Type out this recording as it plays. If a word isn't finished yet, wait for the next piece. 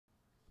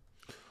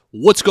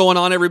What's going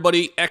on,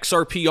 everybody?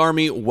 XRP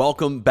Army,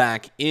 welcome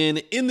back in.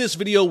 In this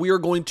video, we are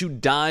going to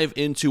dive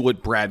into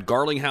what Brad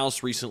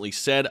Garlinghouse recently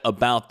said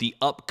about the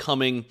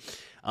upcoming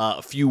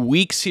few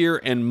weeks here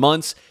and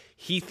months.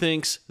 He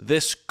thinks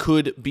this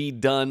could be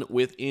done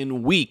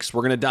within weeks.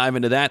 We're going to dive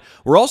into that.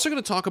 We're also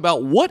going to talk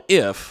about what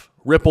if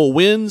Ripple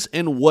wins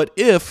and what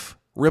if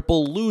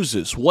Ripple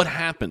loses. What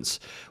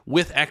happens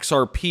with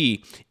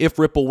XRP if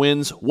Ripple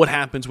wins? What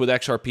happens with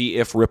XRP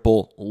if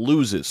Ripple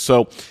loses?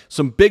 So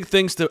some big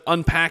things to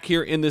unpack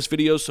here in this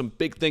video, some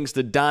big things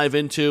to dive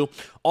into.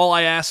 All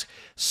I ask,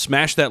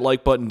 smash that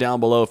like button down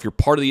below. If you're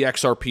part of the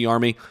XRP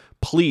Army,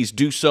 please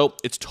do so.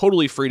 It's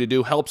totally free to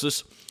do, helps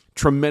us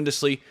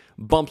tremendously,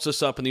 bumps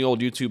us up in the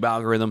old YouTube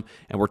algorithm,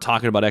 and we're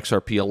talking about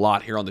XRP a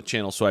lot here on the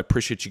channel, so I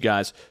appreciate you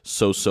guys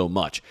so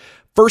much.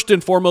 First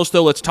and foremost,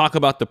 though, let's talk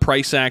about the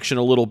price action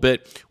a little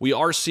bit. We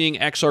are seeing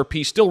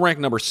XRP still ranked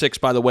number 6,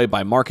 by the way,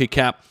 by market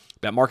cap.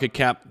 That market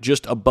cap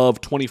just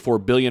above 24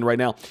 billion right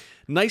now.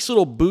 Nice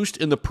little boost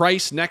in the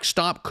price. Next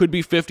stop could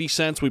be 50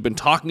 cents. We've been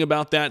talking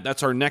about that.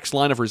 That's our next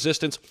line of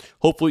resistance.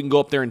 Hopefully we can go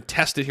up there and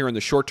test it here in the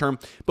short term.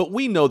 But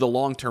we know the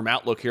long-term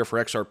outlook here for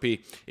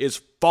XRP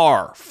is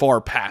far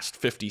past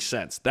 50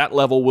 cents. That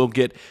level will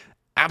get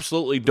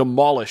absolutely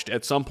demolished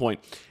at some point.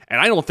 And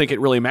I don't think it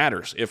really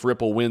matters if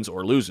Ripple wins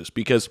or loses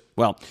because,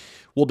 well,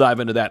 we'll dive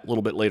into that a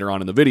little bit later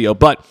on in the video.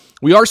 But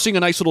we are seeing a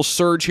nice little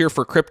surge here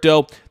for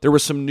crypto. There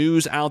was some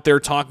news out there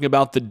talking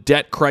about the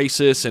debt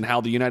crisis and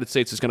how the United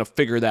States is going to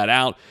figure that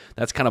out.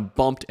 That's kind of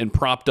bumped and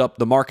propped up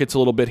the markets a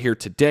little bit here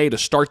today to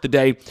start the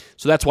day.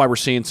 So that's why we're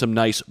seeing some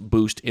nice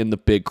boost in the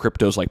big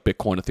cryptos like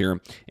Bitcoin,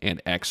 Ethereum,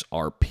 and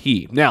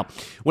XRP. Now,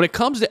 when it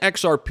comes to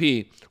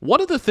XRP,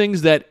 one of the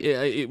things that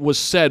it was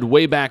said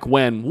way back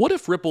when, what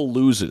if Ripple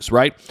loses,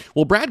 right?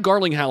 Well, Brad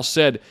Garlinghouse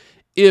said,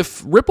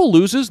 if Ripple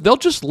loses, they'll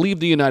just leave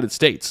the United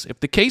States. If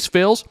the case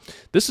fails,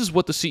 this is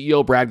what the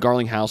CEO, Brad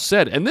Garlinghouse,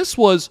 said. And this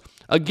was,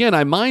 again,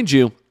 I mind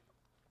you,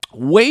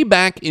 way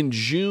back in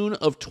June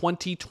of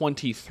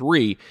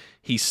 2023,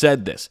 he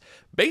said this.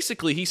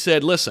 Basically, he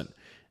said, listen,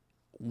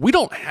 we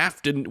don't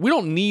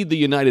need the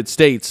United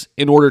States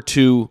in order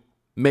to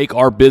make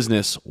our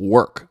business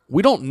work.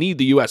 We don't need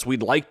the U.S.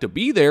 We'd like to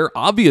be there,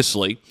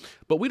 obviously,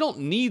 but we don't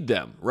need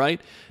them,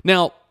 right?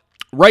 Now,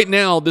 right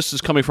now, this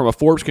is coming from a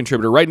Forbes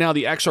contributor. Right now,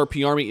 the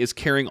XRP Army is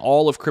carrying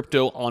all of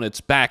crypto on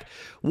its back.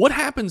 What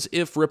happens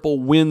if Ripple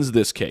wins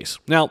this case?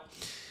 Now,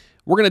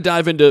 we're going to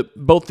dive into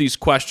both these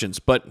questions,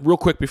 but real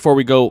quick before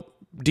we go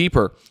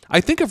deeper, I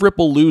think if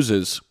Ripple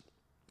loses,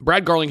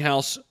 Brad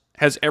Garlinghouse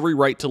has every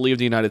right to leave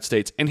the United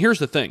States. And here's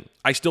the thing.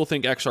 I still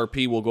think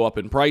XRP will go up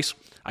in price.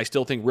 I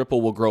still think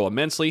Ripple will grow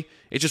immensely.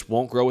 It just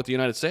won't grow with the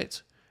United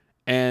States.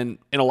 And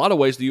in a lot of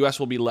ways, the U.S.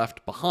 will be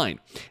left behind.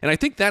 And I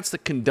think that's the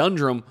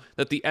conundrum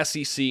that the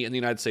SEC and the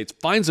United States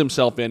finds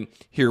himself in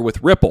here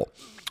with Ripple.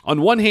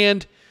 On one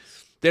hand,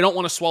 they don't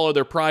want to swallow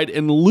their pride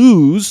and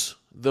lose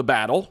the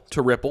battle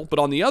to Ripple. But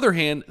on the other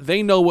hand,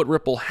 they know what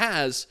Ripple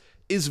has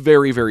is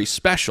very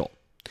special.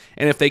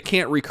 And if they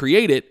can't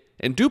recreate it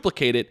and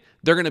duplicate it,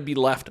 they're going to be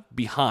left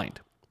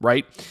behind,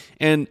 right?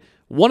 And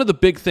one of the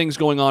big things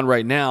going on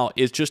right now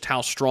is just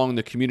how strong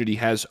the community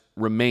has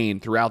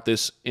remained throughout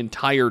this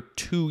entire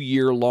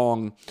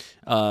 2-year-long,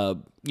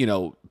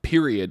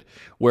 period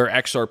where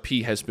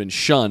XRP has been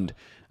shunned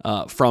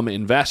from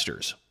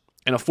investors.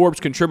 And a Forbes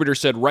contributor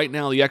said right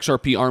now the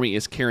XRP Army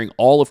is carrying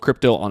all of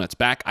crypto on its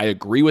back. I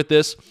agree with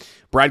this.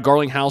 Brad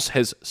Garlinghouse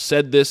has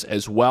said this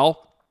as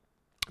well.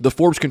 The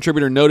Forbes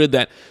contributor noted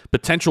that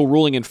potential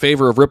ruling in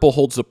favor of Ripple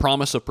holds the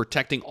promise of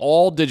protecting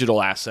all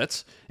digital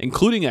assets,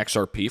 including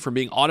XRP, from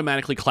being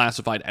automatically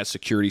classified as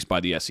securities by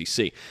the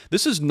SEC.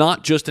 This is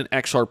not just an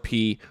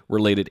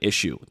XRP-related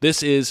issue.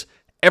 This is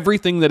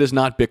everything that is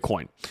not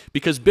Bitcoin,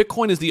 because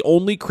Bitcoin is the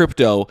only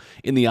crypto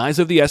in the eyes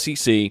of the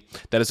SEC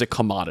that is a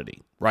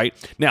commodity, right?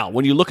 Now,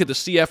 when you look at the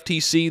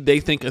CFTC, they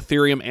think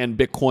Ethereum and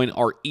Bitcoin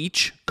are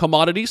each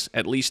commodities,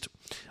 at least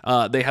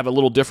they have a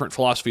little different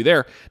philosophy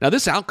there. Now,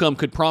 this outcome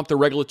could prompt the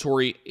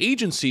regulatory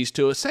agencies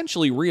to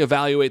essentially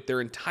reevaluate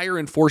their entire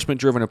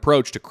enforcement-driven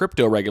approach to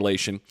crypto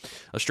regulation,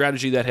 a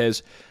strategy that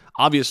has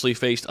obviously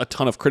faced a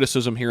ton of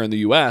criticism here in the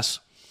U.S.,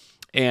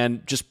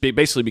 and just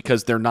basically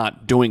because they're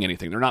not doing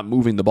anything. They're not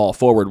moving the ball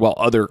forward while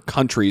other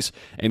countries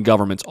and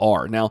governments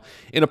are. Now,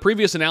 in a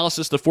previous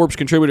analysis, the Forbes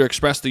contributor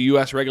expressed the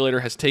U.S.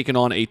 regulator has taken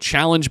on a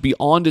challenge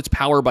beyond its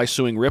power by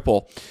suing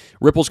Ripple.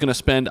 Ripple's going to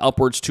spend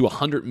upwards to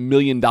 $100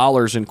 million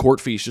in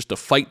court fees just to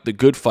fight the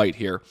good fight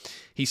here.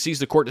 He sees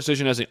the court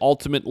decision as an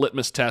ultimate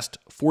litmus test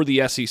for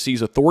the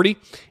SEC's authority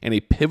and a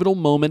pivotal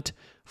moment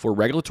for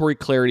regulatory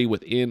clarity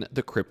within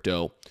the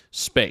crypto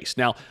space.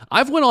 Now,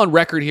 I've went on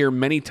record here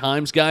many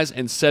times, guys,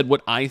 and said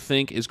what I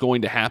think is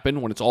going to happen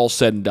when it's all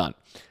said and done.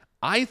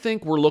 I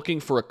think we're looking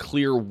for a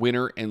clear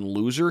winner and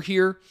loser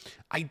here.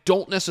 I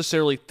don't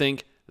necessarily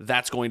think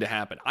that's going to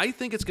happen. I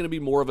think it's going to be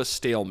more of a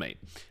stalemate.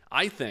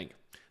 I think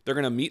they're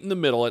going to meet in the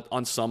middle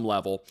on some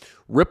level.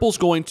 Ripple's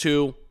going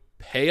to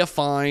pay a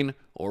fine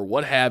or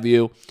what have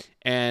you,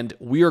 and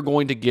we are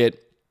going to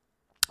get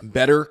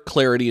better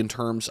clarity in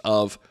terms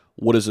of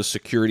what is a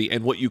security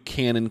and what you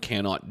can and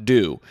cannot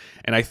do.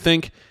 And I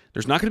think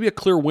there's not going to be a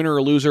clear winner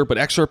or loser, but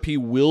XRP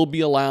will be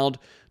allowed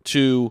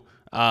to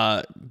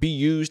be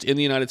used in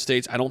the United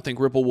States. I don't think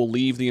Ripple will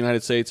leave the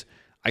United States.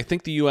 I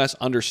think the U.S.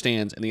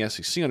 understands and the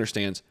SEC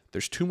understands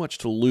there's too much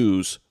to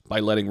lose by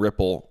letting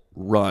Ripple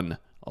run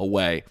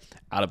away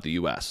out of the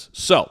U.S.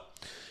 So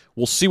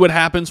we'll see what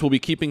happens. We'll be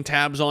keeping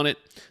tabs on it.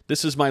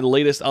 This is my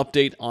latest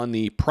update on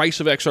the price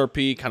of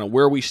XRP, kind of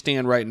where we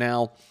stand right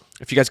now.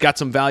 If you guys got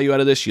some value out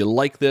of this, you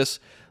like this,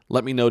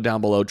 let me know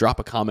down below. Drop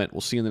a comment.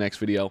 We'll see you in the next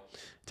video.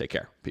 Take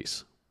care.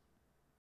 Peace.